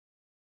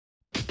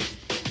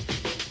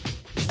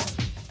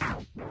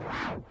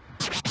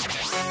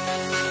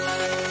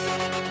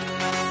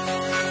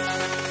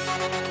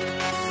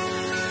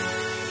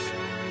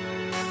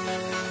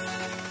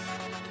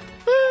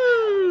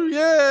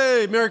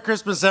Merry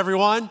Christmas,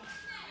 everyone.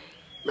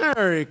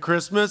 Merry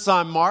Christmas.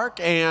 I'm Mark,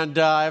 and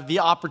I have the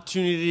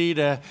opportunity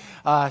to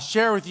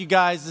share with you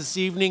guys this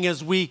evening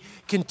as we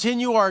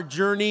continue our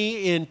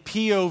journey in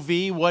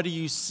POV. What do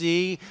you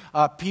see?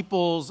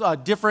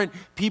 Different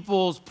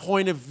people's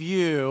point of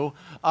view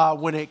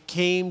when it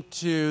came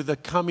to the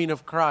coming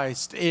of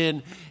Christ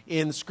in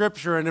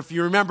Scripture. And if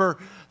you remember,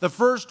 the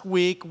first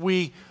week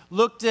we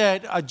looked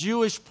at a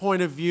Jewish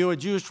point of view, a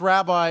Jewish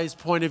rabbi's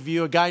point of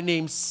view, a guy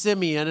named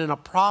Simeon and a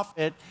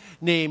prophet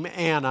named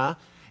Anna.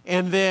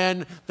 And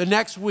then the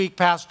next week,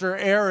 Pastor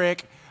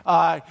Eric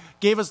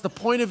gave us the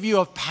point of view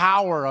of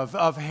power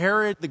of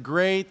Herod the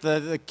Great,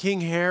 the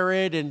King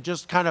Herod, and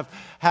just kind of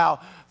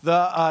how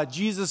the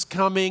Jesus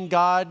coming,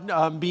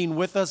 God being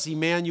with us,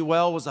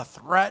 Emmanuel, was a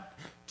threat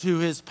to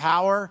his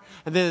power.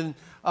 And then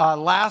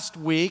last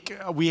week,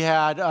 we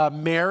had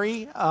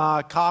Mary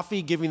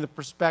Coffey giving the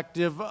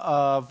perspective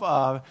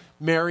of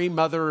Mary,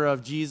 mother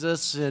of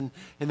Jesus, and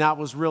that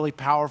was really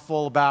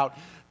powerful about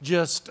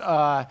just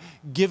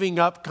giving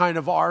up kind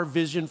of our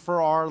vision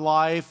for our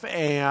life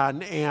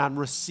and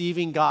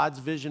receiving God's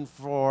vision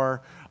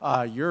for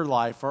your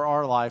life or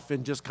our life,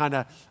 and just kind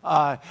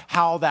of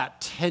how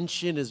that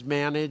tension is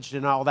managed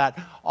and how that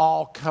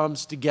all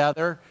comes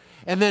together.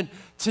 And then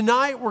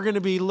tonight we're going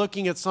to be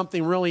looking at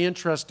something really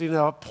interesting,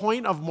 a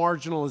point of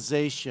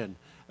marginalization,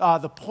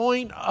 the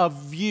point of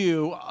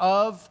view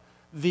of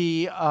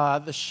the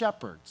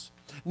shepherds.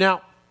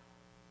 Now,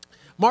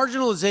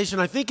 marginalization,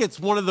 I think it's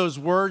one of those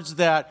words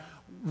that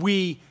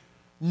we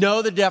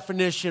know the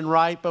definition,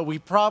 right? But we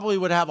probably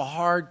would have a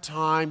hard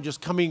time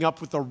just coming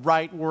up with the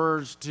right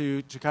words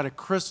to kind of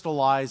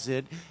crystallize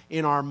it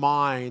in our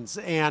minds.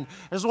 And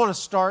I just want to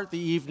start the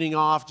evening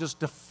off just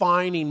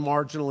defining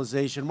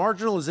marginalization.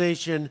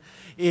 Marginalization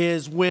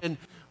is when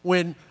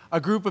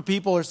a group of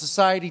people or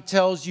society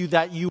tells you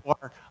that you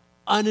are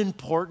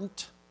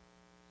unimportant,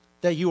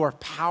 that you are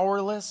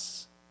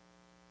powerless,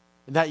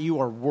 and that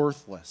you are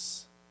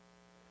worthless.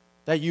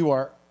 That you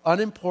are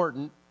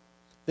unimportant,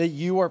 that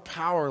you are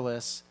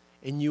powerless,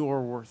 and you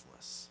are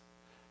worthless.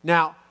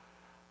 Now,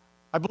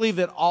 I believe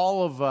that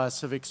all of us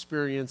have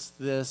experienced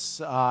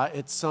this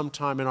at some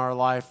time in our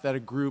life, that a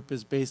group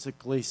has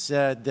basically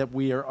said that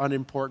we are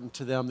unimportant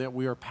to them, that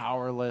we are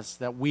powerless,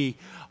 that we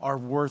are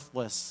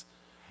worthless.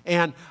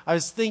 And I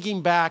was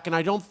thinking back, and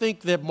I don't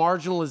think that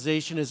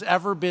marginalization has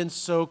ever been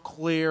so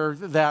clear,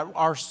 that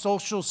our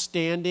social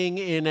standing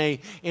in a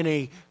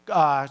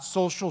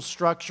social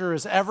structure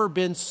has ever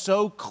been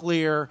so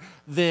clear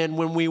than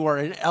when we were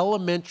in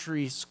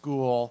elementary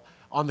school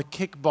on the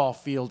kickball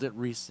field at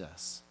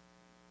recess,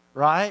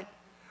 right?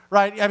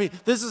 Right. I mean,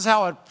 this is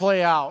how it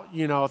played out,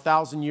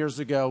 1,000 years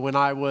ago when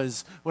I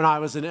was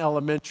in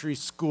elementary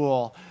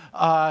school.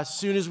 As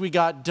soon as we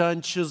got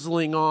done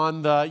chiseling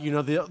on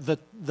the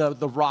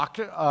rock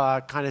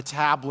kind of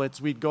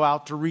tablets, we'd go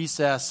out to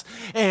recess,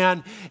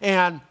 and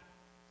a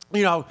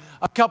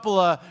couple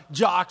of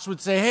jocks would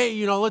say,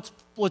 "Hey,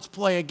 let's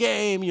play a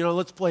game,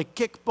 let's play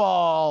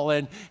kickball,"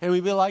 and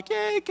we'd be like,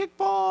 "Hey,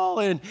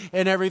 kickball,"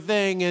 and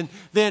everything. And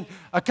then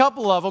a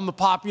couple of them, the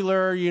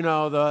popular,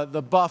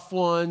 the buff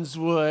ones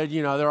would,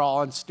 they're all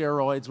on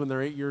steroids when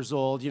they're 8 years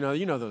old. You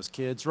know those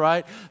kids,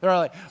 right? They're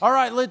like, "All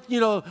right,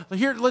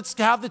 let's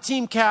have the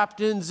team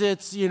captains.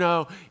 It's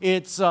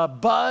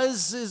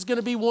Buzz is going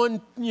to be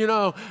one,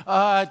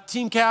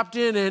 team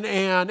captain,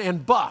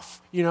 and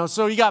Buff."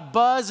 So you got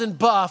Buzz and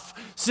Buff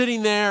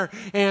sitting there,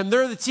 and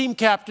they're the team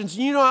captains.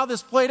 And you know how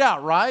this played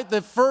out, right?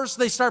 The first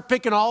they start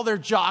picking all their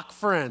jock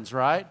friends,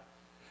 right?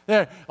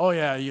 Oh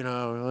yeah,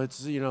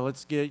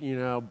 let's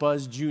get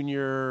Buzz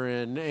Jr.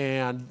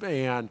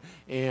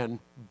 and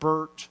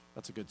Bert.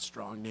 That's a good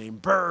strong name,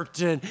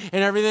 Bert, and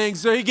everything.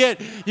 So you get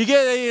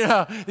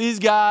these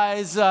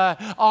guys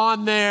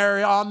on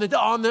there on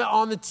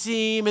the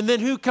team, and then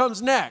who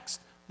comes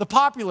next? The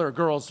popular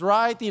girls,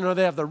 right? They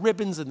have the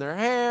ribbons in their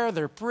hair,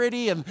 they're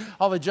pretty, and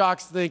all the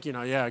jocks think, I'm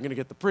going to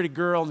get the pretty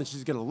girl, and then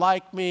she's going to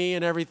like me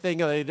and everything.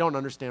 They don't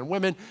understand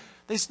women.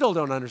 They still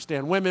don't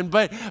understand women,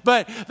 but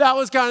that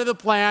was kind of the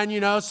plan,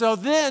 So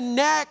then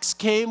next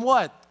came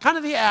what? Kind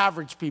of the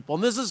average people,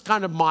 and this is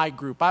kind of my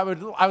group. I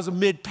was a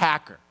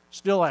mid-packer.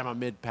 Still am a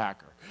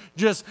mid-packer.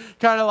 Just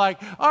kind of like,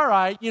 all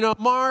right,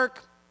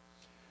 Mark,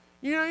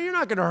 you're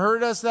not going to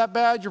hurt us that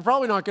bad. You're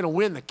probably not going to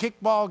win the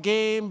kickball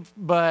game,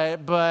 but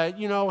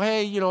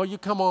hey, you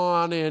come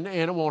on and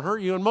it won't hurt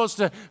you. And most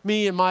of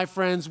me and my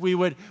friends, we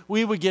would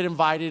get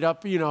invited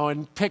up,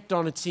 and picked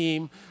on a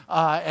team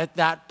at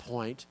that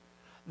point.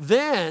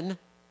 Then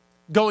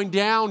going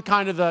down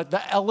kind of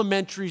the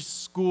elementary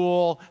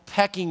school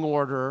pecking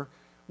order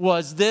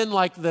was then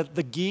like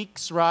the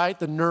geeks, right?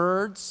 The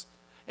nerds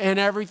and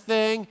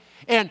everything.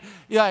 And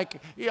and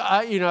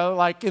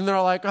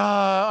they're like,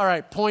 all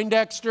right,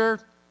 Poindexter,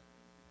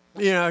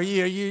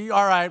 you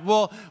all right,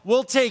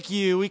 we'll take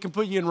you. We can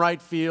put you in right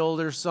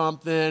field or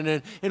something,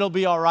 and it'll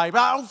be all right.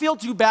 But I don't feel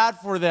too bad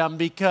for them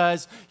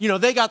because,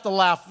 they got the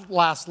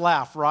last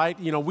laugh, right?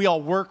 We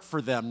all work for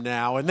them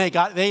now, and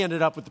they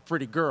ended up with the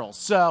pretty girls.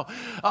 So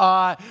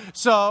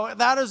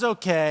that is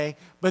okay.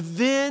 But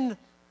then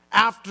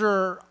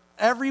after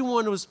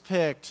everyone was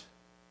picked,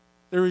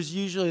 there was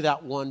usually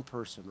that one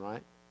person,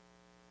 right?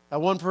 That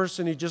one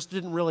person who just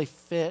didn't really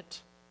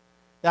fit.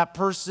 That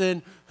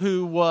person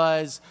who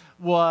was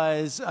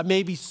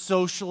maybe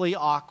socially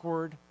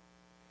awkward.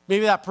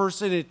 Maybe that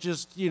person, it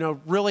just,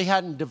 really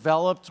hadn't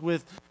developed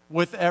with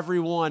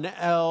everyone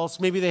else.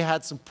 Maybe they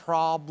had some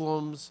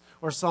problems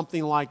or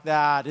something like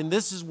that. And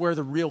this is where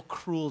the real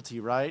cruelty,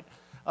 right,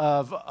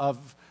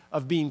 of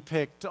being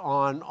picked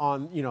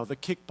on the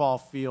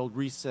kickball field,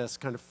 recess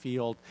kind of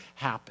field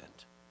happened.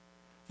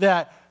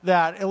 That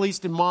at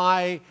least in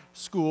my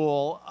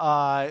school,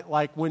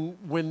 like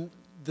when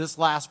this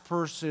last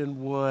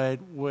person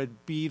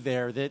would be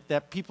there,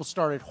 that people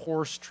started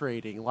horse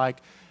trading. Like,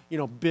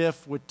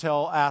 Biff would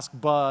ask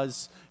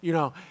Buzz,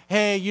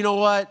 hey, you know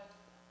what?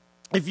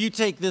 If you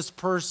take this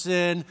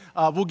person,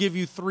 we'll give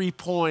you 3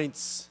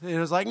 points. And it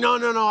was like, no,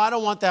 I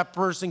don't want that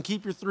person.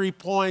 Keep your 3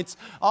 points.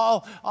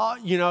 I'll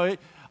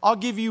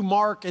give you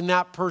Mark and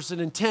that person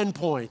in 10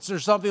 points or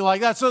something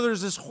like that. So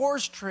there's this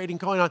horse trading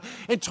going on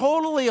and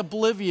totally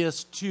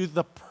oblivious to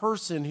the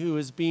person who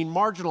is being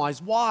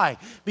marginalized. Why?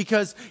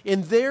 Because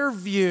in their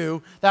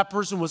view, that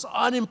person was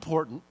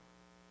unimportant,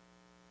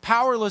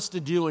 powerless to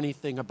do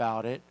anything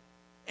about it,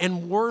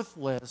 and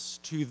worthless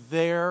to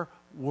their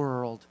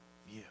world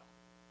view.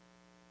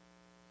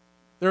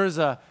 There was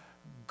a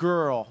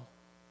girl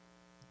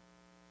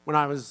when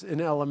I was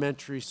in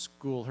elementary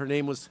school. Her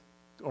name was,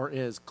 or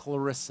is,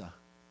 Clarissa,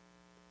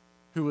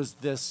 who was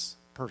this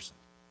person.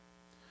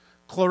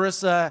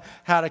 Clarissa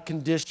had a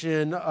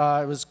condition,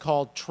 it was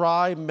called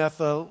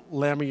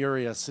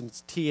trimethylaminuria,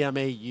 since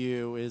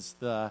TMAU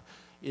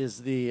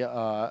is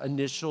the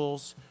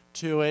initials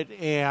to it,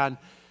 and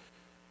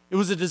it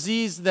was a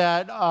disease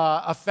that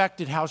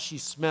affected how she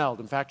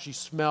smelled. In fact, she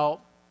smelled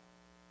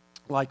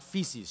like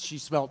feces. She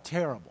smelled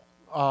terrible.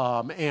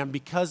 And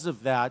because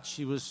of that,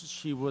 she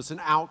was an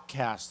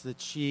outcast,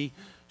 that she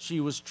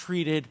was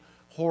treated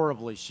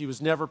horribly. She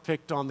was never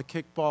picked on the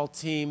kickball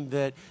team,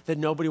 that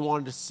nobody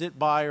wanted to sit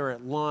by her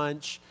at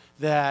lunch,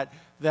 that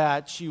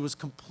she was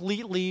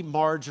completely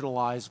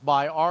marginalized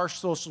by our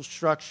social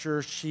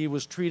structure. She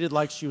was treated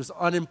like she was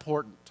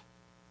unimportant.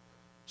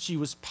 She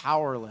was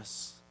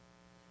powerless,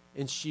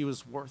 and she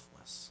was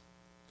worthless.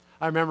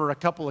 I remember a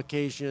couple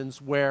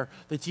occasions where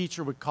the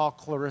teacher would call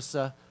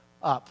Clarissa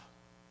up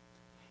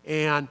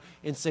and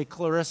say,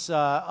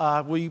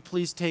 Clarissa, will you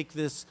please take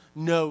this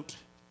note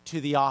to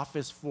the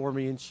office for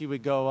me? And she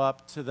would go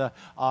up to the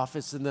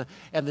office, and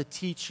the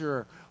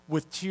teacher,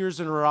 with tears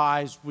in her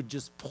eyes, would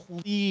just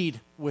plead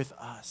with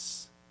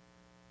us,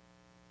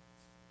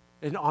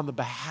 and on the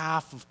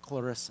behalf of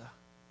Clarissa,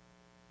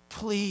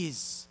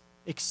 please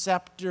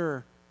accept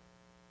her.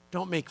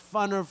 Don't make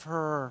fun of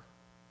her.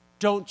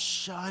 Don't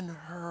shun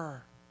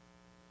her.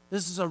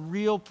 This is a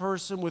real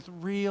person with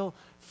real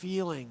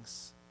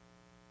feelings.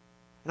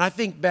 And I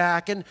think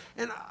back, and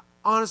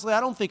honestly,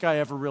 I don't think I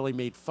ever really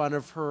made fun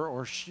of her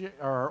or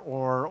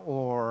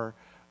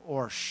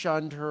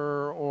shunned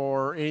her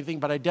or anything,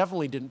 but I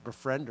definitely didn't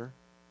befriend her.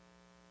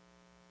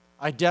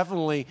 I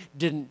definitely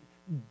didn't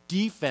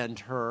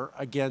defend her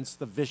against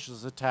the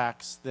vicious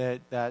attacks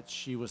that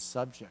she was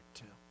subject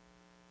to.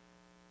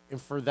 And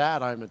for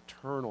that, I'm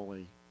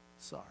eternally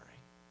sorry.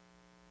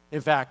 In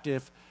fact,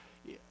 if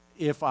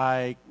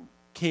I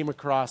came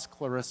across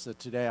Clarissa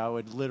today, I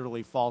would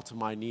literally fall to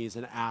my knees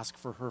and ask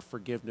for her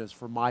forgiveness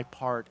for my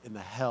part in the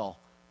hell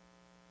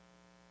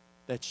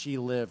that she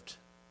lived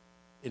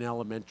in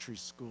elementary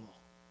school,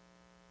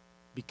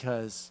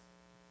 because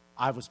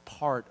I was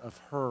part of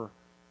her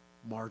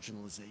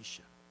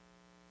marginalization.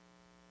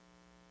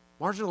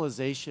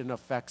 Marginalization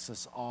affects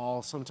us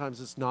all.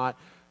 Sometimes it's not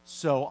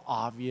so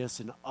obvious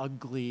and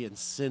ugly and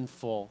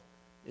sinful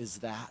as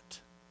that,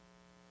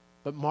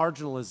 but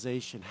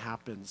marginalization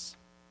happens.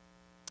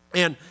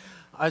 And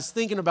I was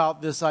thinking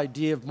about this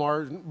idea of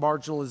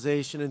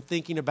marginalization, and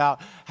thinking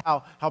about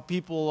how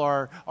people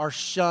are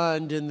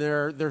shunned, and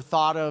they're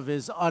thought of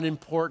as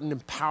unimportant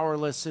and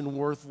powerless and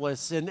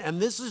worthless.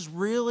 And this is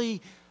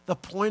really the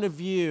point of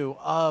view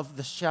of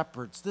the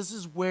shepherds. This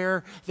is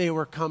where they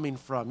were coming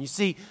from. You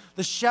see,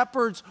 the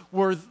shepherds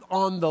were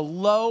on the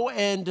low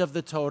end of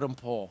the totem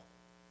pole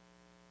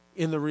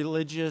in the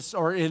religious,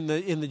 or in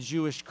the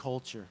Jewish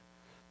culture.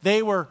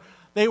 They were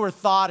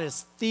thought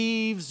as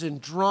thieves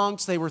and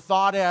drunks. They were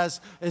thought as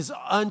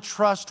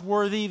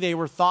untrustworthy. They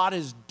were thought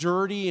as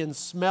dirty and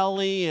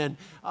smelly, and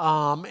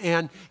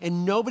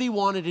nobody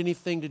wanted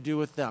anything to do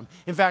with them.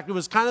 In fact, it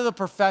was kind of the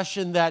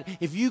profession that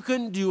if you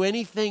couldn't do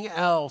anything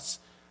else,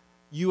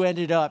 you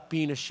ended up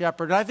being a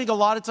shepherd. And I think a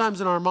lot of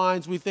times in our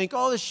minds we think,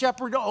 oh, the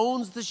shepherd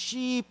owns the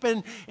sheep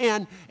and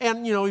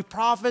he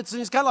profits, and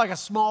he's kind of like a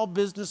small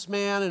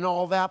businessman and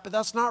all that, but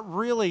that's not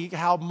really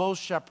how most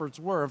shepherds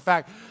were. In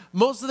fact,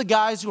 most of the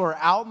guys who are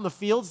out in the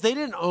fields, they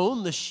didn't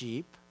own the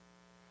sheep.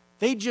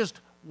 They just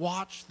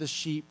watched the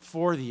sheep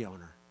for the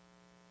owner.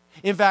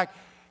 In fact,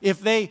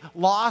 if they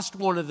lost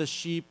one of the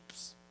sheep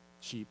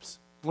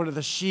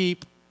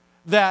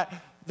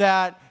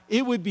that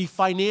it would be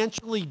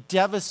financially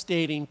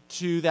devastating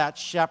to that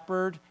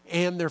shepherd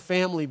and their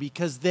family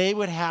because they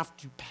would have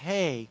to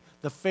pay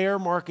the fair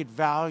market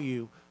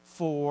value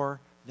for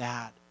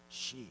that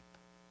sheep.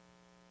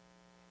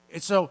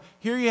 And so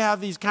here you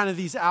have these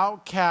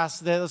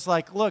outcasts that it's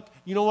like, look,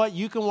 you know what?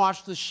 You can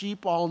watch the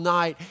sheep all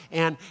night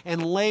and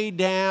lay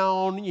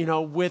down,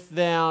 with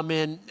them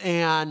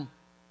and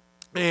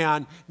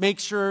make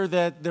sure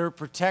that they're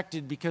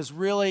protected because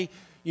really,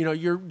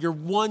 you're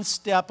one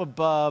step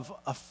above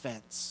a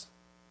fence.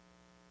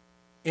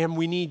 And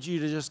we need you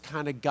to just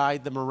kind of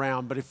guide them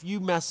around. But if you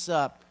mess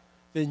up,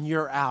 then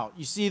you're out.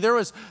 You see, there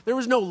was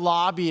no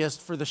lobbyist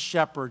for the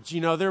shepherds.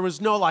 There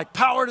was no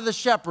power to the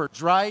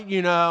shepherds, right?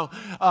 We're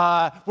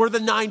the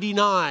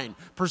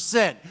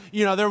 99%.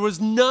 There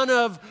was none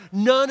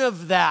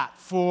of that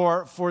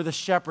for the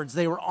shepherds.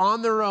 They were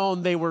on their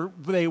own. They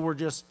were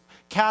just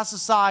cast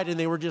aside, and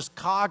they were just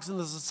cogs in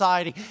the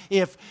society.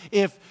 If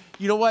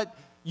you know what?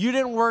 You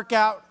didn't work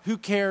out, who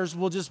cares?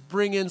 We'll just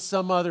bring in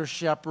some other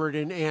shepherd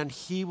and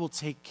he will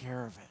take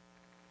care of it.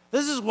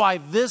 This is why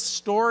this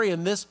story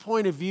and this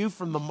point of view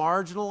from the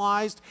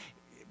marginalized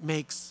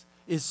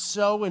is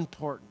so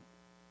important.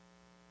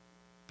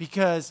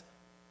 Because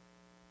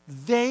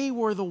they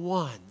were the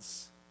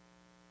ones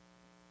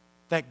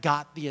that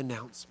got the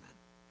announcement.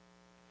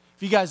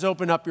 If you guys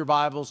open up your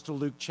Bibles to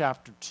Luke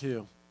chapter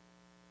 2,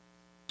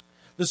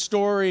 the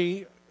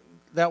story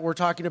that we're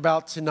talking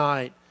about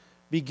tonight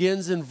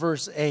begins in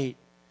verse 8.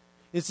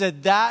 It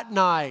said, that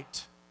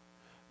night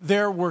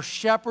there were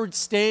shepherds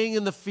staying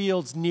in the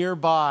fields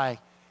nearby,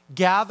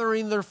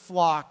 gathering their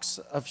flocks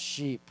of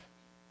sheep.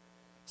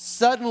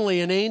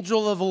 Suddenly an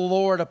angel of the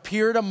Lord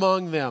appeared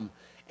among them,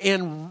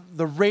 and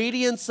the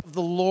radiance of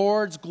the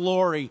Lord's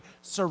glory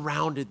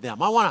surrounded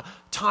them. I want to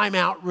time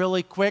out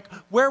really quick.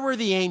 Where were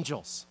the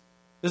angels?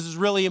 This is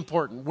really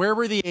important. Where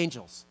were the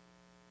angels?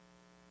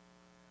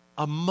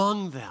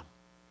 Among them.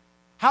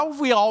 How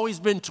have we always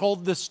been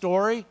told this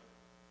story?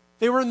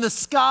 They were in the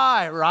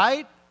sky,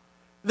 right?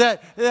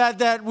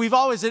 That we've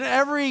always, in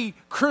every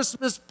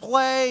Christmas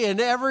play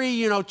and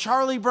every,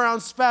 Charlie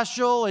Brown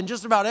special and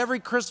just about every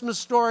Christmas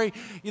story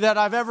that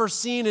I've ever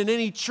seen in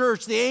any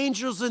church, the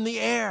angels in the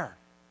air.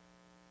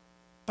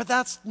 But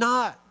that's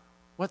not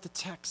what the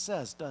text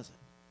says, does it?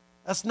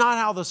 That's not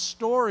how the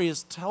story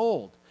is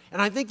told.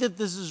 And I think that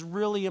this is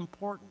really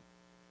important.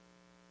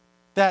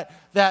 That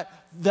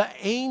the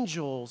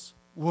angels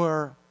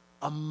were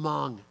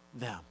among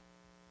them.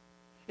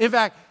 In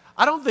fact,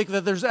 I don't think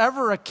that there's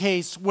ever a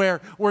case where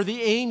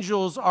the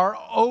angels are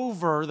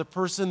over the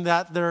person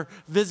that they're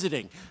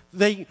visiting.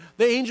 The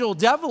angel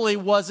definitely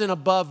wasn't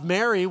above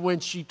Mary when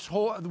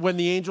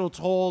the angel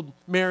told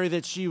Mary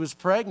that she was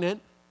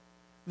pregnant.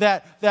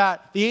 That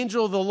the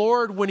angel of the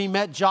Lord, when he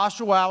met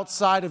Joshua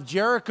outside of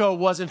Jericho,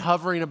 wasn't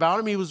hovering about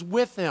him. He was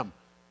with him.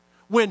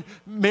 When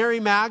Mary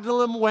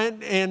Magdalene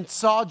went and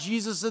saw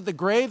Jesus at the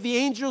grave, the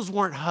angels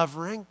weren't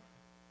hovering.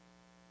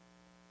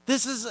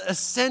 This is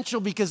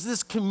essential because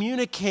this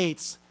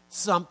communicates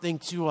something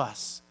to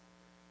us.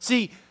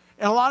 See,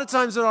 and a lot of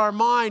times in our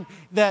mind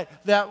that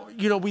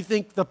we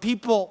think the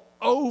people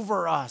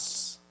over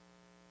us,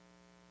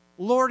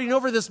 lording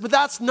over this, but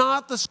that's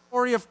not the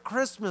story of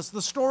Christmas.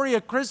 The story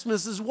of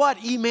Christmas is what?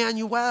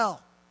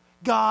 Emmanuel,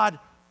 God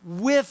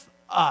with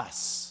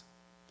us.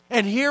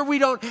 And here we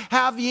don't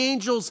have the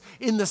angels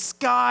in the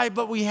sky,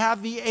 but we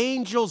have the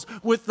angels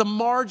with the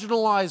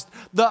marginalized,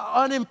 the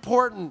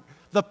unimportant,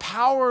 the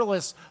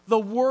powerless, the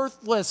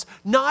worthless,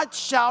 not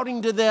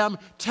shouting to them,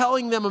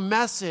 telling them a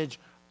message,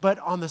 but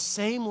on the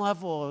same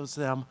level as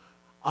them,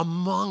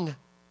 among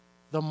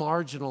the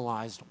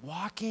marginalized,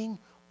 walking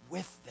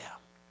with them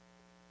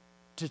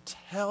to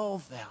tell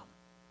them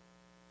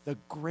the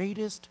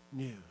greatest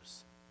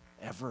news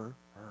ever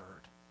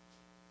heard.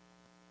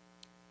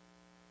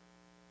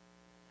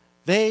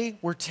 They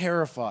were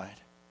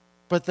terrified,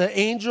 but the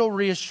angel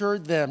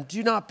reassured them.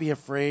 Do not be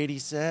afraid, he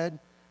said.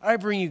 I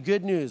bring you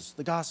good news,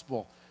 the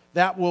gospel,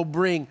 that will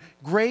bring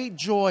great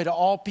joy to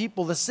all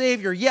people. The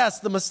Savior, yes,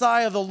 the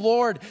Messiah, the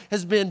Lord,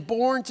 has been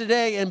born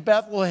today in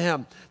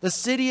Bethlehem, the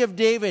city of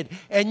David,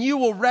 and you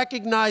will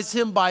recognize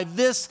him by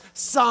this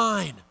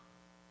sign.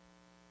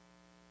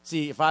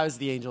 See, if I was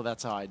the angel,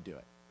 that's how I'd do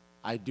it.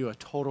 I'd do a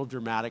total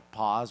dramatic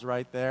pause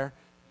right there,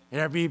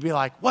 and everybody would be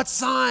like, what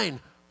sign?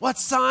 What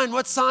sign?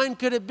 What sign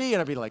could it be?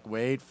 And I'd be like,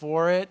 wait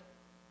for it.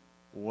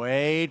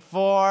 Wait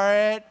for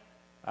it.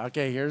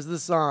 Okay, here's the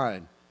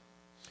sign.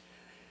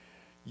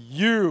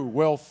 You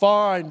will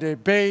find a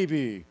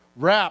baby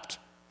wrapped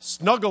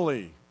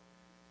snugly.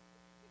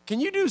 Can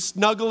you do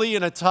snugly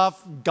in a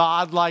tough,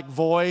 godlike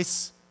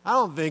voice? I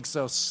don't think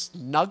so.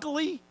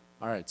 Snugly?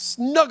 All right,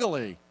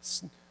 snugly.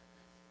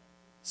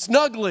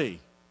 Snugly.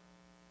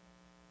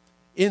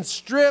 In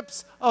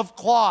strips of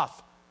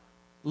cloth,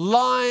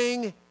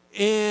 lying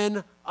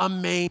in a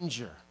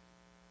manger.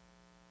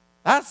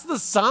 That's the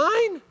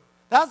sign?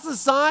 That's the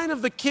sign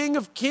of the King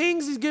of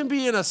Kings. He's going to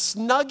be in a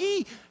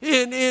snuggie,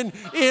 in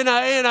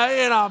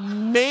a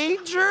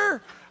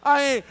manger.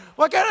 I mean,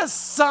 what kind of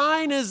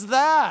sign is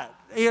that?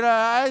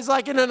 It's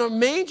like in a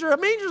manger. A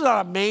manger's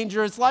not a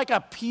manger. It's like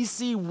a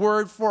PC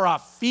word for a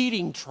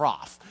feeding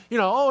trough.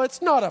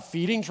 It's not a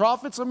feeding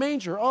trough, it's a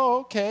manger.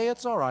 Oh, okay,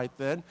 it's all right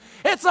then.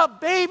 It's a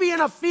baby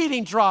in a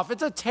feeding trough.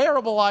 It's a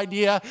terrible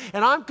idea,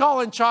 and I'm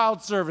calling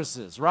child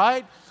services,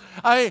 right?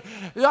 I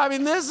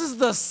mean, this is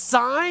the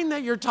sign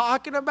that you're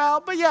talking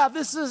about, but yeah,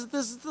 this is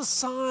the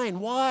sign.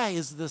 Why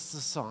is this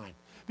the sign?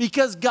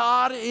 Because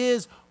God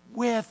is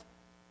with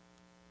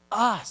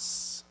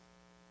us.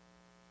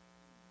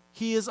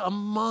 He is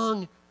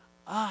among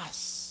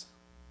us.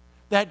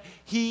 That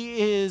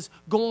He is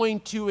going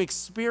to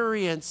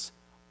experience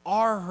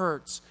our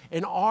hurts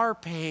and our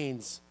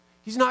pains.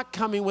 He's not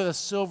coming with a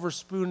silver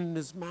spoon in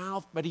His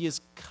mouth, but He is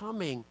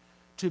coming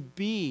to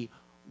be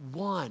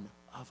one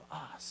of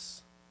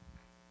us.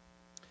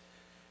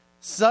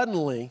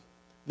 Suddenly,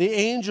 the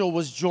angel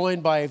was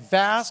joined by a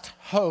vast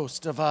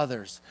host of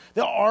others,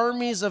 the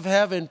armies of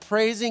heaven,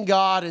 praising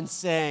God and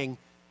saying,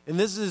 and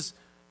this is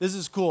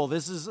cool,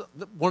 this is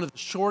one of the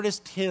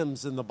shortest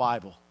hymns in the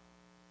Bible.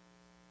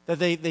 That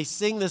they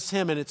sing this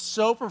hymn, and it's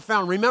so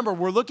profound. Remember,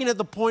 we're looking at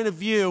the point of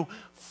view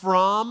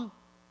from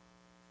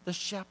the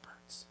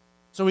shepherds.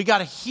 So we got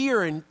to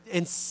hear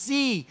and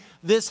see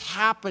this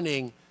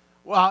happening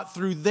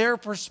through their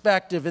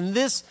perspective. And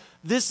this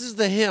is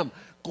the hymn.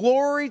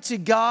 Glory to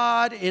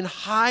God in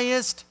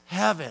highest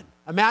heaven.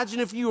 Imagine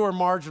if you were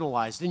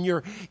marginalized and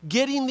you're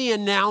getting the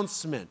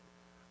announcement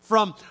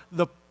from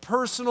the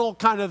personal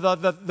kind of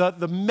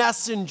the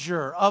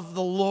messenger of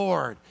the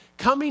Lord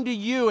coming to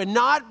you, and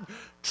not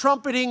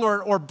trumpeting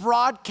or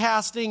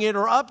broadcasting it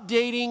or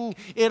updating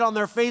it on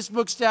their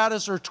Facebook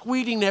status or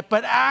tweeting it,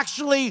 but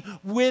actually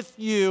with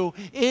you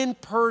in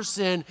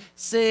person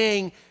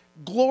saying,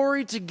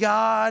 glory to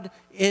God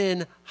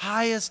in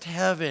highest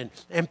heaven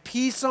and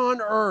peace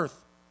on earth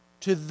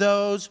to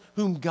those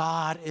whom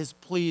God is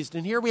pleased.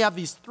 And here we have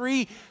these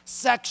three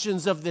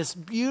sections of this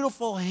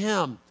beautiful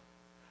hymn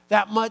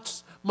that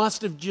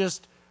must have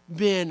just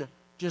been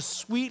just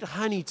sweet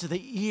honey to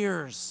the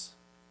ears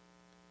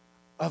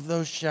of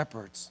those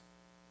shepherds.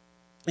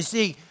 You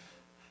see,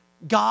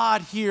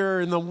 God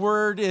here, in the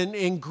word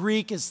in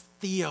Greek is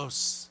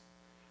theos.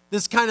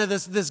 This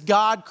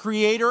God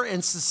creator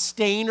and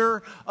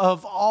sustainer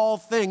of all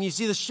things. You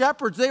see, the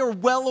shepherds, they were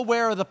well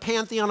aware of the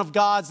pantheon of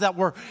gods that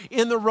were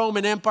in the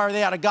Roman Empire.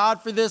 They had a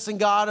God for this and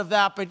God of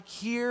that. But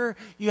here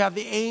you have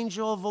the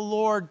angel of the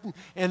Lord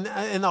and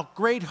a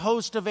great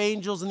host of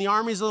angels and the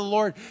armies of the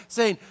Lord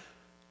saying,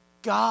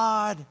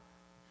 God,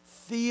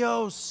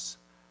 theos,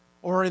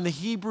 or in the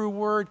Hebrew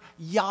word,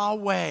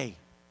 Yahweh,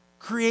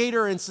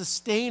 creator and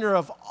sustainer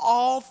of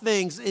all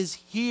things, is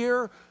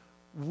here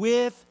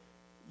with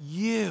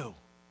you.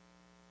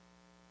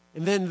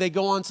 And then they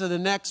go on to the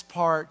next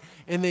part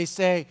and they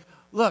say,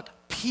 look,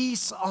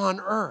 peace on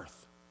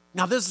earth.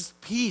 Now this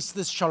peace,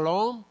 this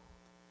shalom,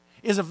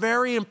 is a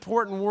very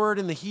important word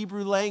in the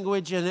Hebrew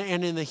language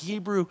and in the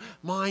Hebrew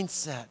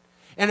mindset.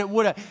 And it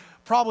would have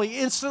probably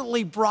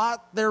instantly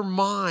brought their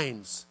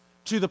minds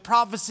to the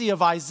prophecy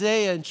of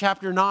Isaiah in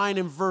chapter 9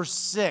 and verse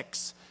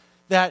 6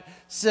 that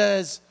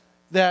says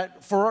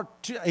that for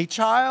a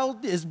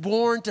child is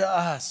born to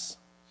us,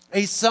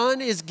 a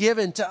son is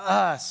given to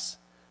us.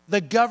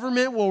 The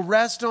government will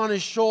rest on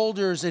his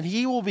shoulders, and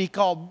he will be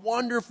called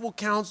Wonderful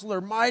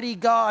Counselor, Mighty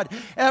God,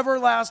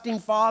 Everlasting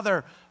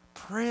Father,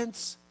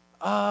 Prince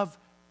of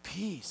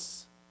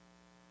Peace.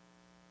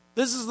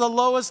 This is the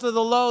lowest of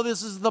the low.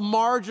 This is the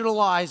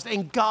marginalized,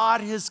 and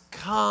God has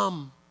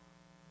come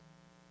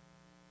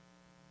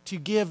to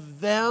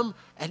give them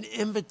an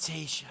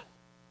invitation.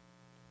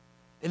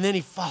 And then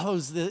He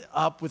follows it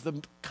up with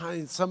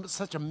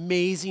such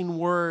amazing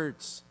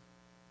words.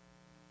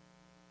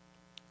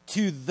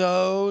 To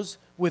those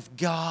with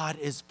God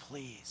is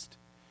pleased.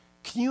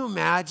 Can you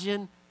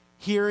imagine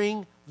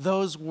hearing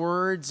those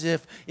words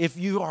if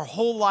your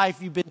whole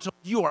life you've been told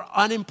you are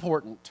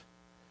unimportant,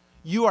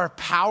 you are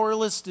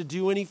powerless to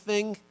do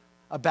anything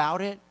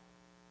about it,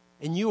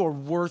 and you are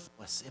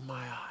worthless in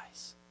my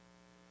eyes.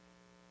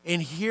 And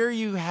here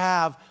you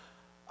have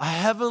a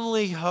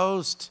heavenly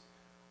host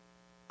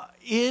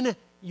in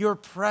your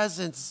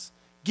presence,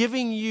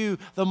 giving you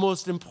the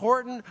most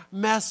important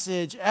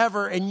message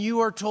ever. And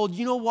you are told,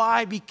 you know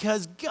why?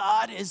 Because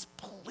God is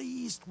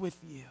pleased with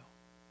you.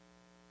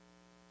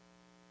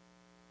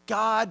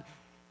 God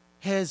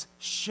has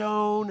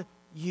shown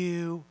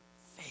you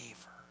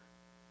favor.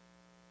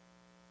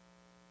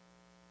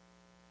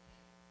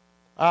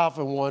 I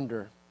often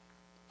wonder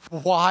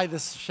why the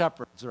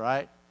shepherds,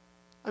 right?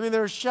 I mean, they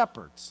were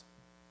shepherds.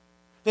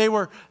 They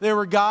were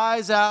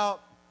guys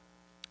out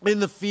in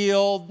the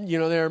field, they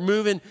were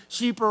moving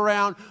sheep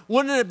around.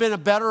 Wouldn't it have been a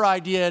better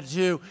idea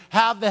to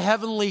have the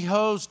heavenly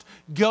host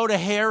go to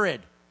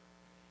Herod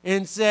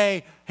and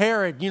say,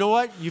 Herod, you know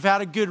what? You've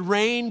had a good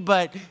reign,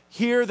 but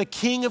here the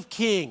King of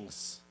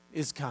Kings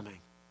is coming.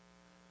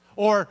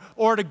 Or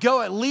to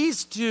go at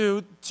least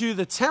to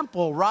the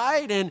temple,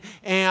 right?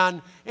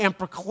 And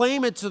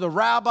proclaim it to the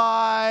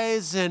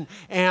rabbis and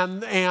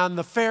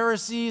the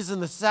Pharisees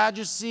and the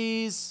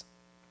Sadducees.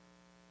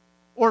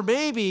 Or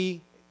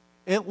maybe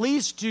at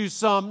least to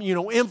some,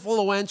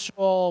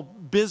 influential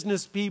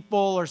business people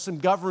or some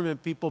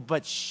government people,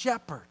 but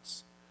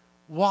shepherds.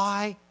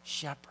 Why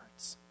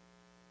shepherds?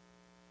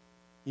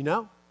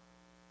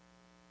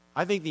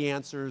 I think the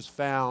answer is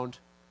found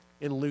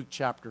in Luke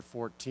chapter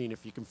 14.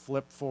 If you can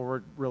flip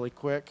forward really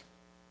quick,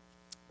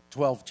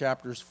 12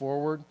 chapters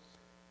forward.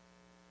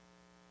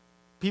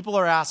 People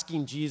are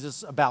asking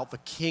Jesus about the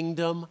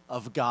kingdom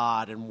of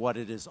God and what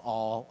it is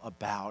all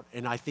about.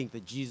 And I think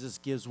that Jesus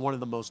gives one of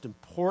the most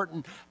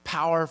important,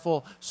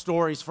 powerful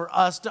stories for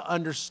us to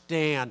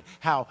understand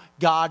how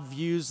God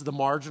views the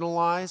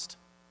marginalized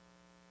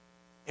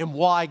and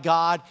why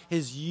God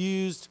has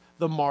used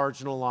the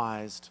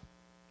marginalized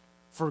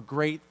for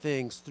great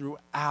things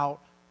throughout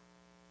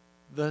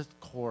the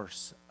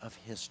course of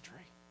history.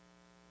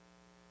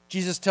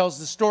 Jesus tells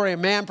the story, a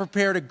man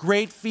prepared a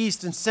great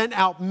feast and sent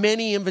out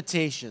many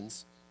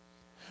invitations.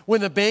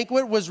 When the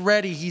banquet was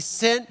ready, he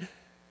sent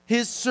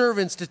his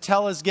servants to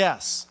tell his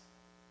guests.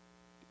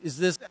 Is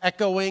this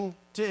echoing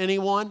to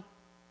anyone?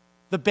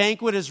 The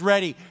banquet is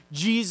ready.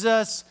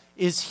 Jesus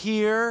is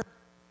here,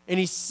 and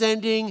he's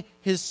sending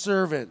his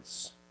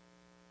servants.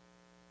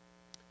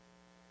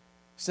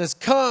 He says,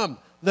 "Come,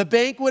 the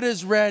banquet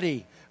is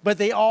ready." But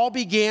they all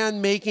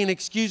began making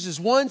excuses.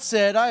 One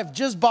said, "I have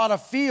just bought a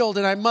field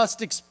and I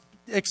must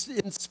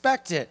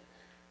inspect it.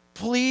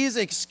 Please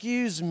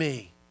excuse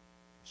me."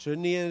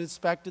 Shouldn't he have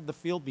inspected the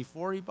field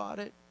before he bought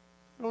it?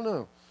 I don't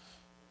know.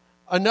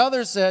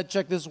 Another said,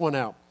 check this one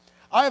out.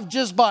 "I have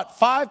just bought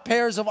 5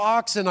 pairs of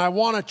oxen. I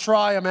want to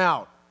try them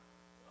out."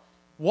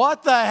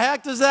 What the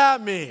heck does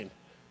that mean?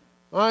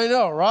 I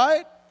know,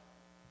 right?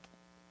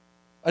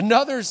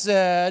 Another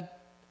said,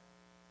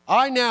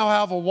 "I now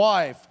have a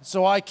wife,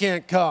 so I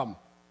can't come."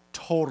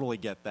 Totally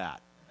get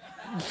that.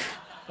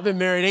 I've been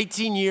married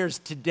 18 years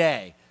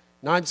today.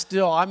 And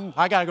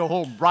I got to go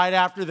home right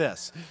after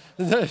this.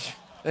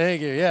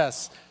 Thank you,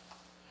 yes.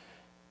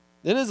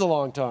 It is a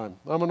long time.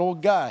 I'm an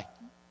old guy.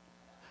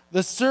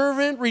 The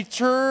servant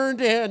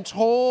returned and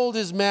told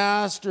his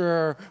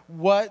master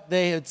what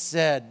they had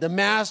said. The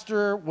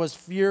master was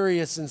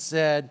furious and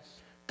said,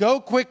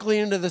 "Go quickly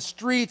into the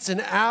streets and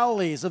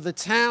alleys of the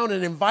town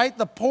and invite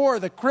the poor,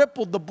 the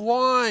crippled, the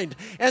blind,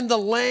 and the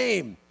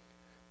lame."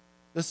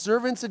 The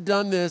servants had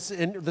done this,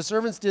 and the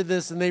servants did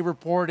this, and they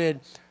reported,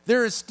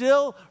 "There is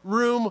still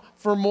room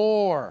for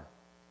more."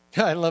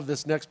 I love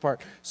this next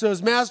part. So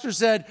his master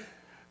said,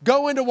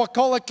 "Go into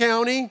Wakulla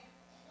County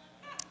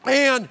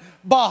and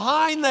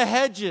behind the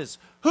hedges."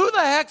 Who the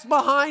heck's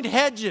behind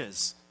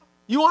hedges?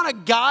 You want a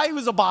guy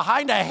who's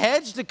behind a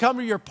hedge to come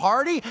to your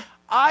party?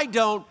 I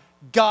don't.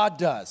 God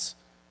does.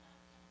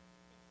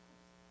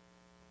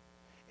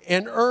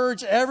 "And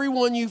urge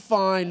everyone you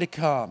find to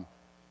come,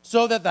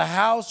 so that the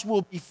house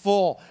will be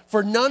full.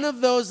 For none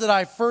of those that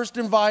I first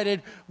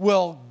invited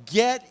will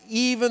get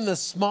even the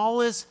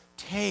smallest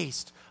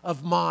taste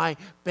of my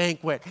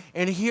banquet."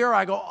 And here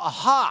I go,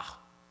 aha!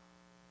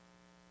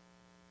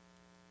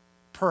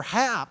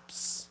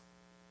 Perhaps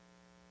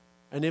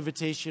an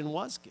invitation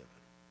was given.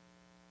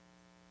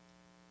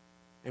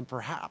 And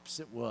perhaps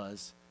it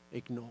was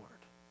ignored.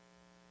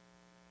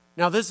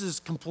 Now, this is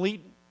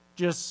complete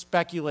just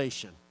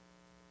speculation.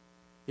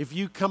 If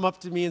you come up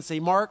to me and say,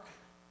 "Mark,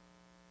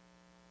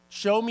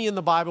 show me in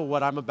the Bible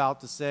what I'm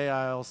about to say,"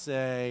 I'll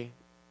say,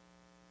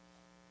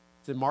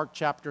 it's in Mark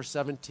chapter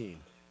 17.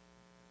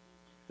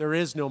 There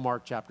is no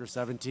Mark chapter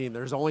 17.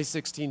 There's only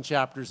 16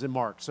 chapters in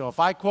Mark. So if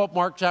I quote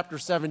Mark chapter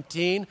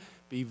 17,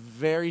 be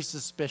very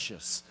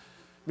suspicious.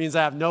 It means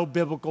I have no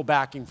biblical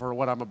backing for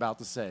what I'm about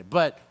to say.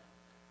 But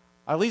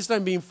at least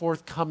I'm being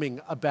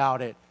forthcoming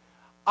about it.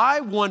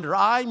 I wonder,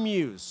 I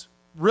muse,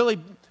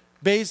 really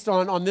based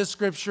on this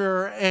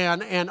scripture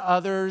and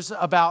others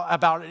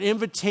about an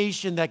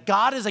invitation, that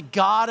God is a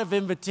God of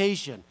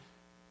invitation.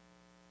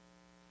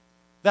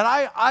 That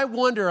I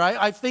wonder,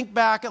 I think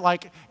back at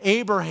like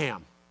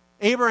Abraham,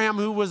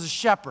 who was a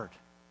shepherd.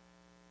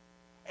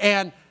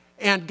 And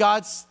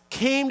God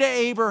came to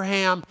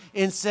Abraham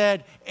and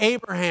said,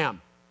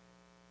 "Abraham,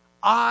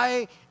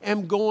 I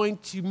am going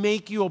to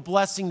make you a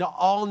blessing to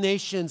all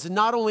nations." And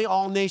not only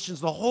all nations,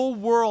 the whole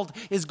world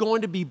is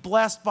going to be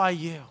blessed by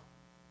you,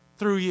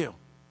 through you.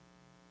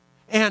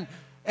 And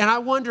I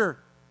wonder,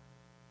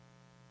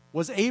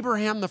 was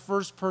Abraham the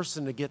first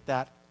person to get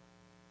that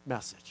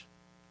message?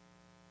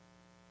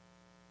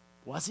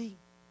 Was he?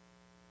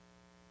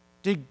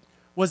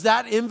 Was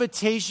that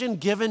invitation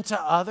given to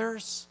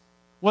others?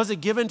 Was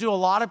it given to a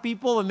lot of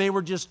people and they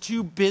were just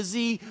too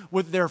busy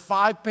with their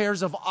 5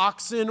 pairs of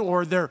oxen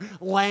or their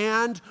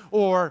land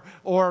or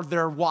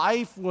their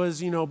wife was,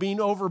 being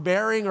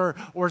overbearing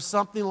or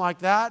something like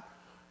that?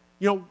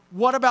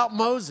 What about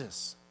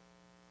Moses?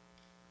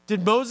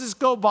 Did Moses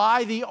go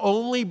by the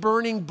only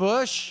burning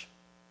bush?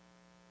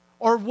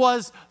 Or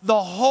was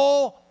the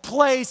whole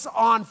place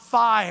on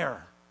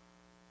fire?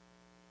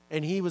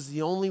 And he was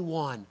the only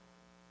one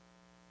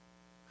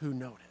who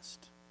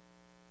noticed.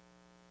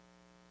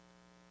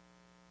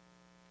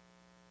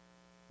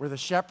 Were the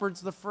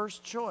shepherds the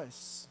first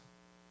choice?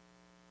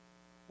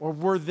 Or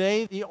were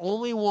they the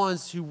only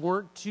ones who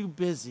weren't too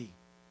busy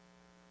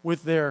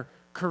with their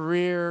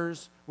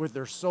careers, with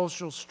their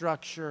social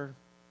structure,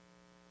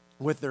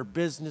 with their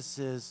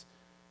businesses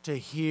to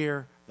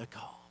hear the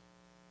call?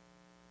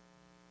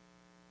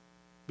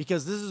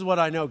 Because this is what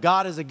I know.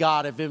 God is a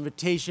God of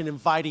invitation,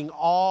 inviting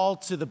all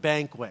to the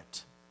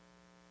banquet.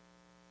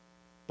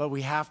 But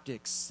we have to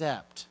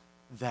accept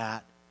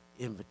that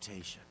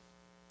invitation.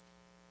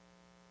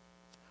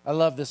 I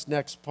love this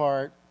next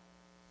part.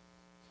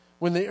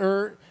 When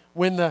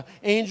the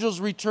angels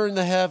returned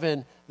to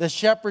heaven, the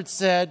shepherds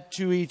said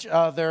to each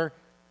other,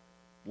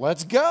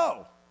 let's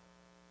go.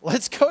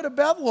 Let's go to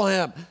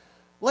Bethlehem.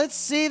 Let's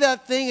see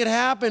that thing that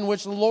happened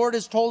which the Lord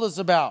has told us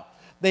about.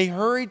 They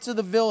hurried to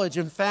the village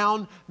and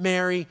found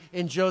Mary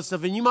and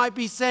Joseph. And you might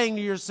be saying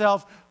to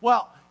yourself,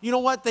 well, you know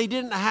what? They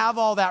didn't have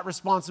all that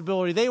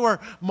responsibility. They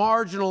were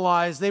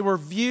marginalized. They were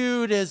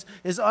viewed as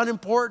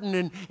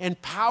unimportant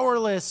and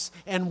powerless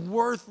and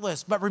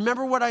worthless. But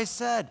remember what I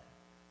said.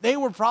 They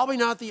were probably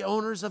not the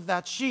owners of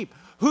that sheep.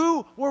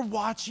 Who were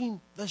watching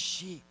the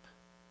sheep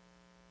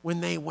when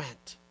they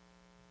went?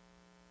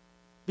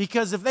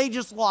 Because if they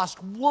just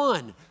lost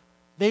one,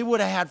 they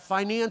would have had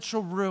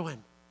financial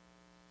ruin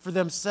for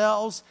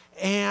themselves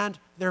and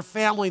their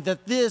family.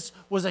 That this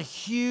was a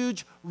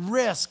huge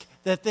risk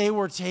that they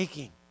were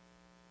taking.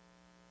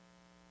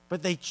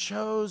 But they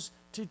chose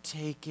to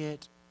take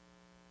it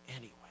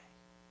anyway.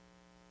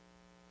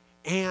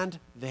 And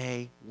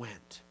they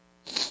went.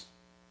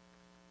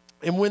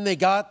 And when they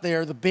got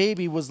there, the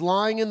baby was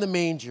lying in the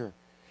manger.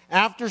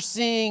 After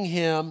seeing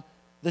him,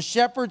 the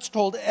shepherds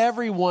told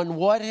everyone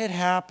what had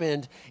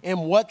happened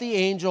and what the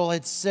angel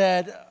had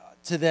said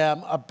to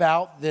them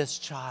about this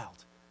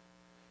child.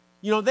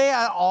 You know, they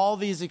had all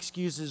these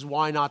excuses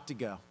why not to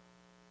go.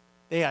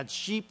 They had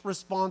sheep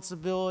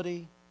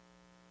responsibility,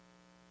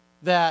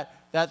 that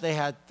they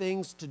had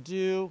things to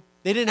do.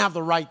 They didn't have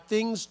the right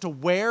things to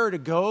wear to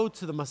go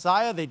to the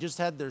Messiah. They just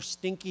had their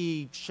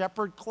stinky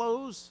shepherd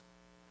clothes.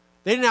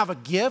 They didn't have a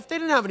gift. They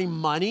didn't have any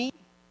money.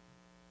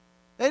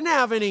 They didn't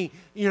have any,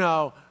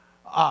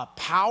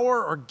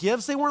 power or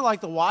gifts. They weren't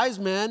like the wise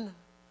men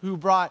who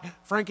brought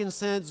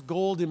frankincense,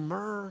 gold, and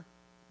myrrh.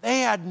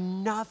 They had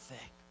nothing.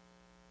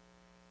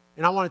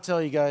 And I want to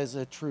tell you guys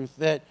the truth,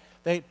 that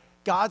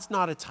God's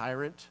not a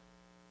tyrant.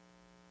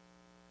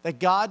 That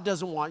God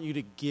doesn't want you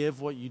to give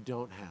what you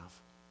don't have.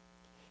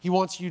 He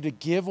wants you to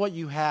give what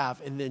you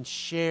have and then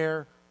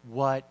share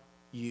what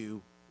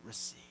you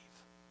receive.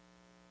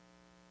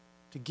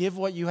 To give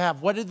what you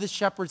have. What did the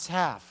shepherds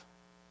have?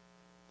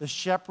 The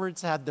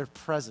shepherds had their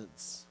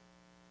presence.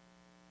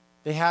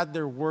 They had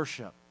their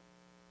worship.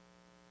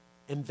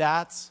 And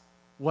that's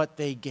what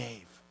they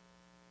gave.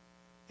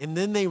 And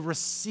then they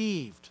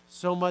received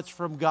so much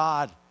from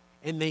God,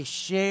 and they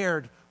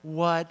shared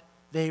what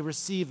they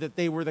received, that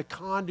they were the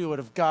conduit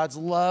of God's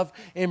love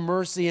and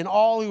mercy. And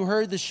all who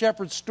heard the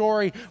shepherd's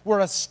story were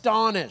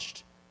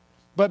astonished.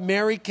 But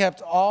Mary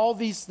kept all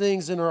these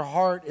things in her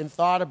heart and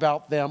thought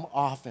about them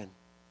often.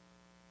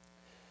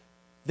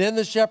 Then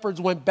the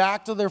shepherds went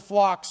back to their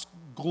flocks,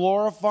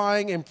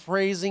 glorifying and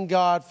praising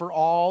God for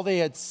all they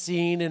had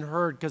seen and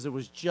heard, because it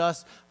was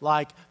just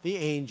like the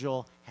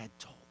angel had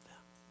told them.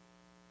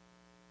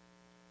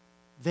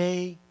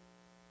 They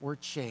were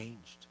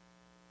changed.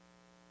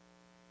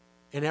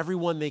 And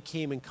everyone they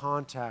came in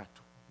contact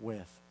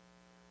with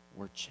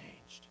were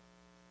changed.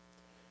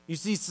 You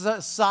see,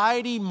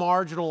 society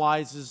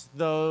marginalizes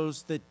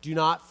those that do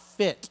not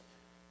fit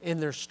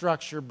in their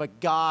structure, but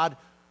God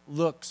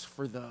looks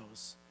for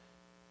those.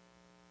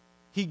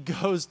 He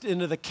goes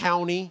into the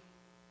county.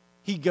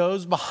 He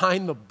goes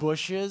behind the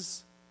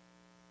bushes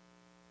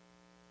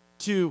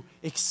to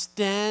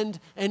extend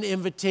an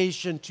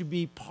invitation to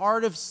be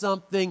part of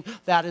something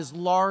that is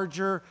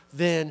larger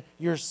than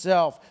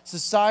yourself.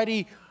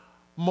 Society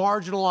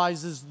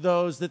marginalizes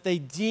those that they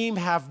deem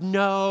have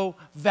no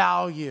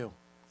value.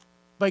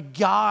 But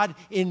God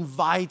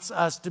invites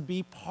us to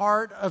be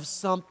part of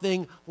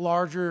something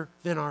larger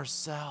than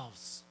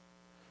ourselves.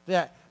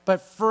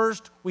 But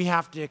first, we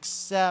have to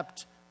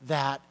accept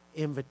that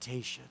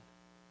invitation.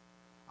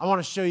 I want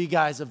to show you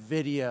guys a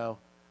video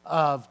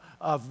of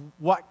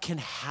what can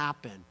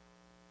happen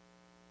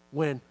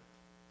when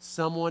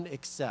someone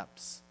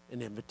accepts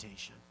an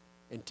invitation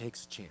and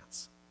takes a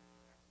chance.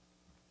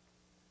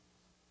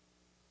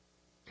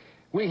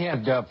 We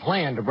had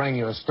planned to bring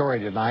you a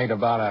story tonight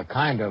about a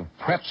kind of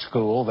prep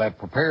school that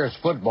prepares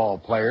football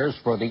players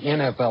for the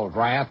NFL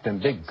draft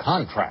and big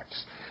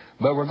contracts.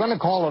 But we're going to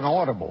call an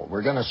audible.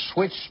 We're going to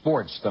switch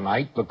sports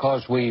tonight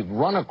because we've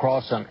run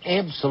across an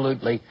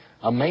absolutely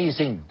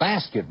amazing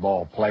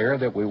basketball player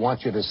that we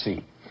want you to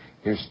see.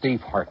 Here's Steve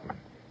Hartman.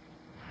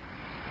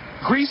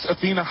 Grace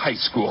Athena High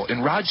School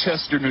in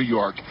Rochester, New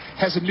York,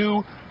 has a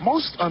new,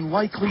 most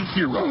unlikely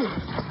hero,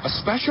 a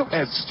special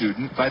ed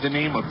student by the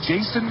name of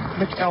Jason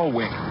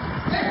McElwing.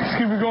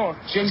 Keep it going.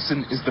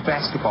 Jason is the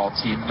basketball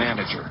team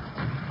manager.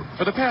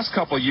 For the past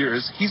couple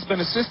years, he's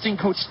been assisting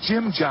Coach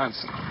Jim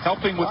Johnson,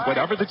 helping with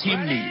whatever the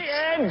team needs.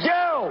 And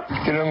go!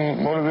 Get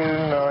him motivated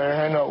and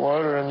hand out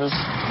water and just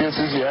get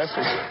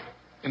enthusiastic.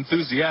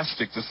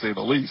 enthusiastic to say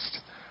the least.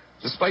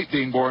 Despite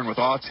being born with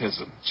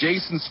autism,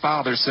 Jason's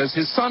father says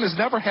his son has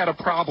never had a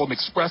problem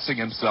expressing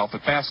himself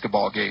at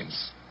basketball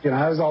games.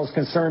 I was always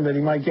concerned that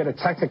he might get a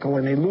technical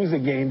and they lose a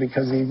game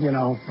because he,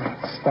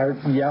 start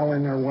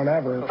yelling or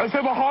whatever. Let's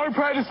have a hard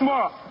practice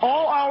tomorrow,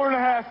 all hour and a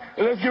half,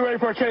 and let's get ready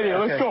for Arcadia.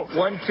 Okay. Let's go.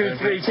 1, 2,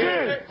 3,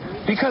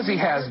 10. Because he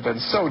has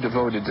been so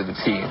devoted to the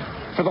team,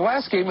 for the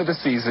last game of the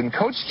season,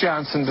 Coach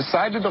Johnson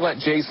decided to let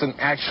Jason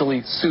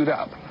actually suit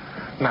up.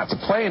 Not to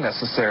play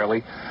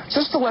necessarily,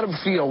 just to let him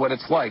feel what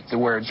it's like to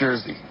wear a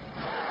jersey.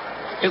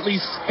 At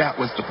least that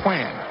was the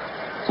plan.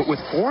 But with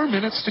 4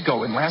 minutes to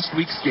go in last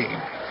week's game,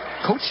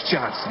 Coach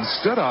Johnson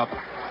stood up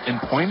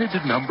and pointed to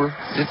number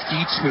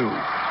 52,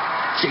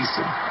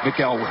 Jason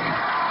McElwain.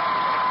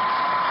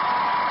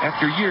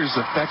 After years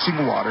of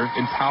fetching water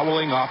and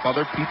toweling off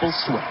other people's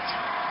sweat,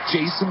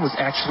 Jason was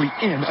actually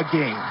in a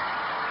game.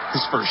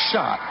 His first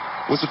shot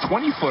was a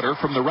 20-footer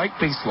from the right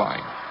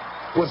baseline.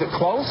 Was it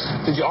close?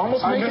 Did you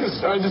almost make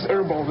it? I just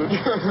airballed it.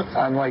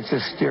 I'm like,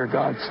 just, dear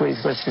God, please,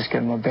 let's just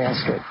get him a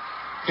basket.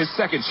 His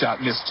second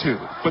shot missed too,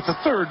 but the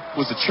third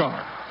was a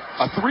charm.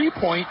 A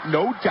three-point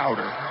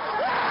no-doubter.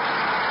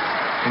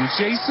 And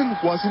Jason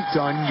wasn't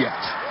done yet.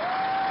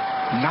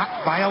 Not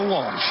by a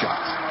long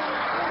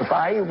shot. If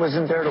I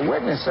wasn't there to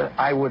witness it,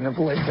 I wouldn't have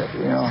believed it,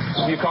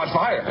 You caught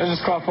fire. I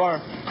just caught fire.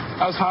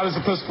 I was hot as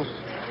a pistol.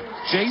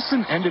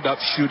 Jason ended up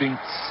shooting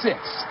 6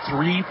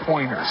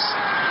 3-pointers.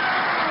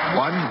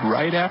 One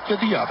right after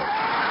the other.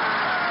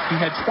 He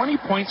had 20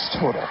 points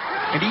total,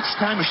 and each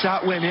time a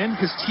shot went in,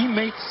 his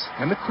teammates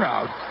and the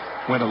crowd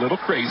went a little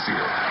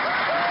crazier.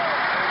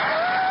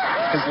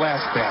 His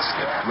last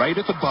basket, right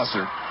at the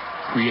buzzer,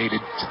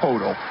 created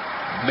total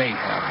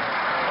mayhem.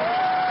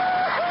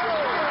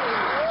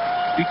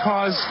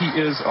 Because he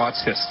is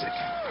autistic,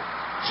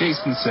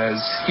 Jason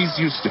says he's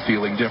used to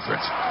feeling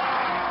different,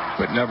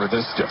 but never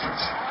this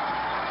different.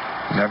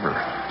 Never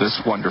this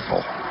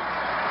wonderful.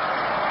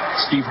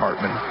 Steve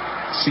Hartman,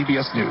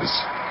 CBS News,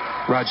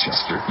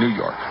 Rochester, New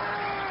York.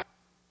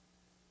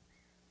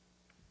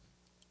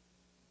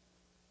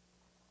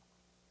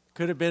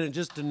 Could have been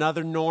just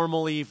another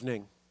normal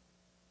evening.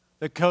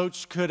 The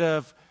coach could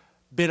have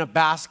been a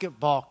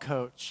basketball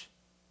coach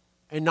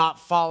and not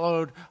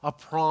followed a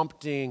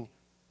prompting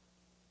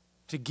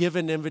to give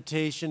an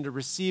invitation, to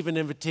receive an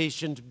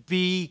invitation, to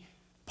be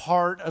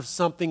part of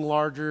something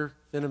larger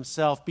than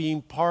himself,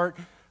 being part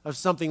of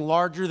something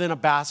larger than a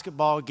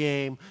basketball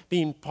game,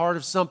 being part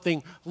of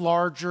something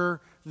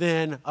larger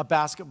than a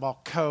basketball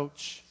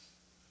coach,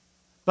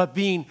 but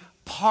being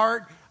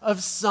part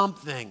of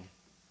something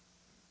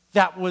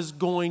that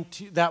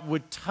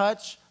would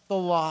touch the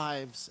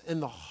lives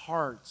and the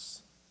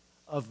hearts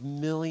of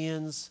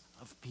millions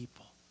of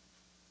people.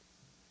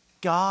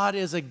 God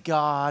is a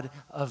God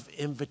of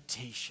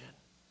invitation.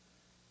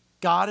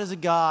 God is a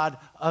God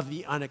of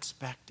the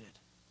unexpected.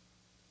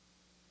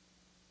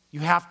 You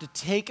have to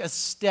take a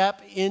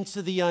step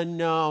into the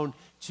unknown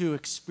to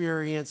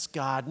experience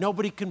God.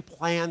 Nobody can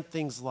plan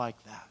things like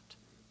that.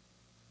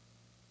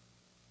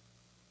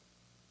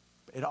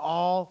 It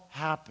all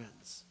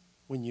happens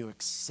when you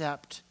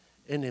accept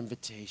an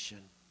invitation.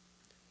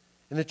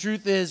 And the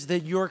truth is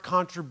that your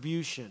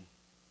contribution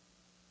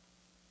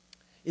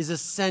is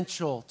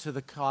essential to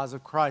the cause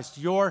of Christ.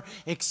 Your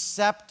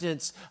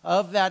acceptance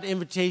of that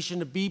invitation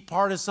to be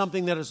part of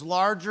something that is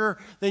larger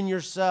than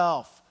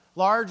yourself,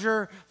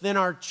 larger than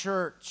our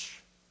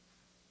church.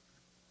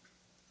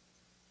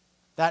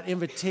 That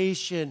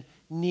invitation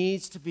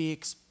needs to be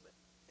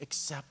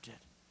accepted.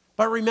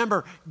 But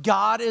remember,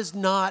 God is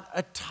not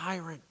a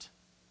tyrant.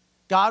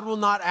 God will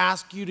not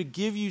ask you to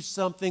give you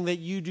something that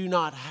you do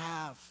not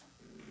have.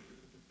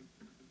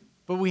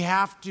 But we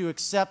have to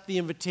accept the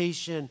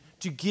invitation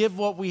to give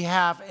what we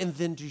have and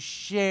then to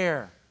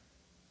share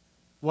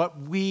what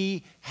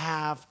we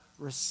have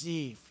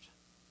received.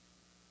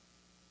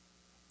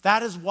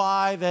 That is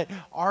why that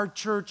our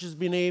church has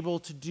been able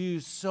to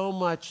do so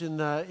much in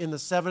the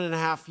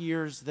 7.5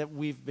 years that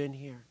we've been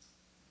here.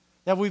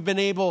 That we've been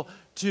able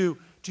to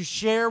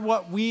share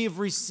what we've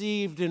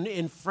received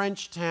in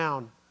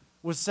Frenchtown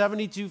with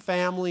 72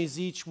 families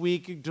each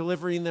week,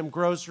 delivering them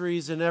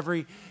groceries, and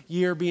every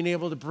year being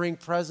able to bring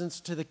presents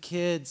to the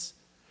kids.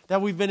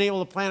 That we've been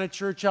able to plant a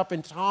church up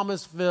in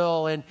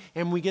Thomasville,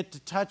 and we get to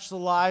touch the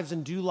lives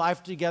and do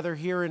life together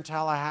here in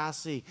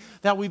Tallahassee.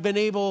 That we've been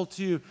able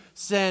to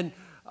send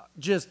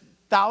just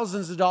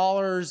thousands of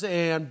dollars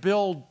and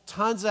build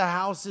tons of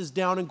houses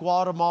down in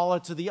Guatemala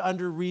to the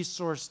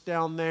under-resourced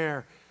down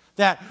there.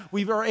 That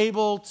we were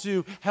able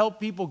to help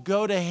people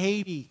go to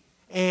Haiti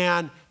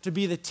and to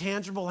be the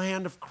tangible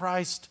hand of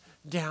Christ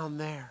down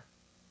there.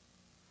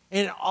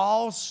 And it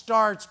all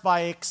starts by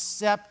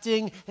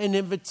accepting an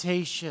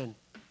invitation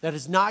that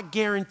is not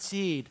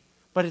guaranteed,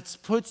 but it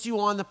puts you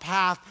on the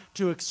path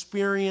to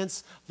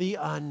experience the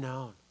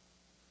unknown.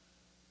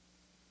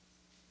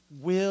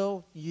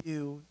 Will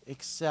you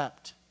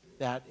accept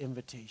that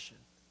invitation?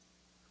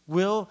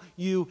 Will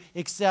you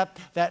accept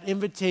that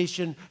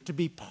invitation to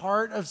be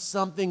part of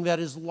something that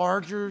is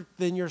larger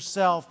than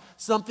yourself,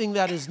 something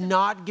that is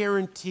not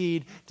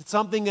guaranteed,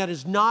 something that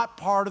is not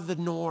part of the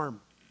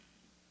norm,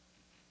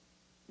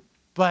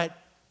 but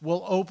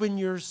will open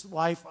your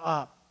life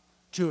up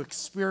to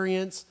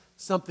experience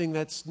something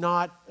that's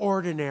not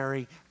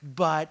ordinary,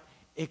 but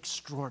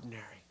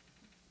extraordinary?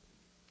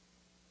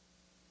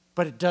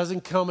 But it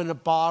doesn't come in a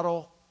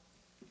bottle.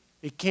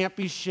 It can't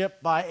be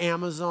shipped by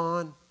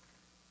Amazon.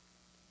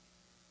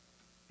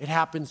 It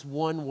happens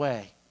one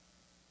way: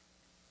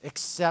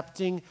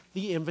 accepting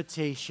the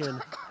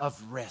invitation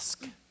of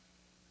risk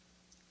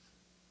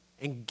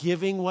and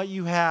giving what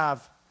you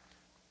have.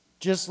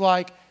 Just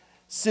like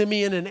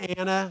Simeon and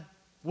Anna,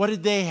 what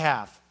did they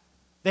have?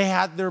 They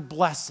had their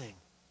blessing,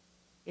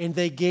 and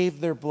they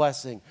gave their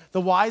blessing.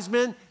 The wise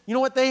men, you know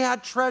what? They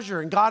had treasure,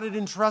 and God had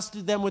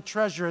entrusted them with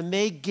treasure, and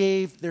they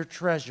gave their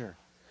treasure.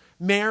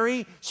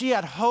 Mary, she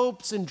had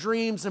hopes and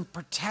dreams and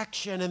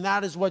protection, and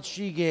that is what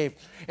she gave.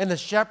 And the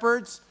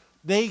shepherds,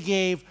 they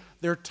gave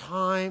their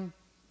time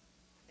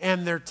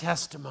and their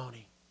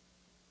testimony.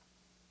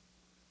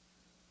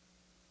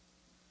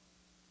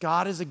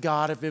 God is a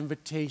God of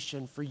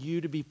invitation for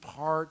you to be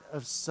part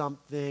of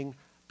something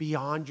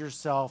beyond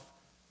yourself,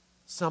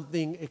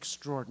 something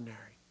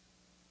extraordinary.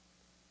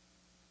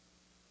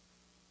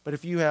 But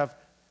if you have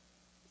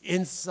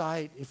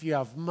insight, if you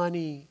have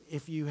money,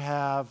 if you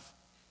have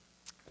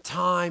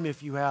time,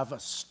 if you have a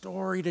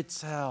story to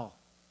tell,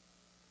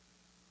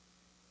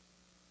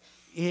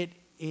 it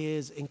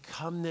is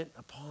incumbent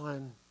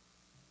upon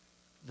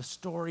the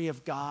story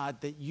of God,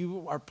 that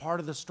you are part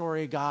of the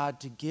story of God,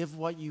 to give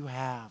what you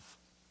have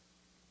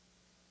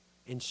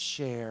and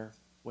share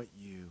what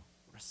you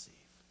receive.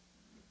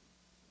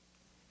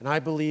 And I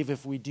believe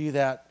if we do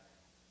that,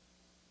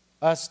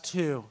 us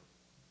too,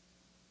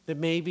 that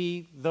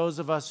maybe those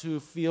of us who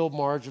feel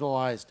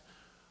marginalized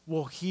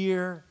will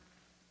hear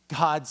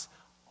God's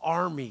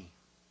army,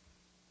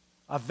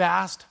 a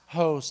vast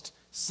host,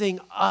 sing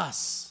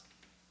us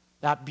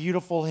that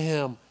beautiful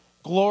hymn: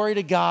 glory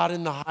to God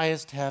in the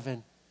highest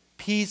heaven,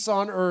 peace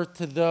on earth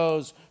to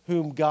those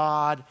whom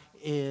God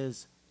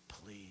is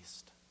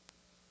pleased.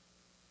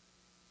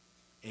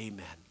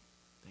 Amen.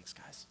 Thanks,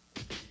 guys.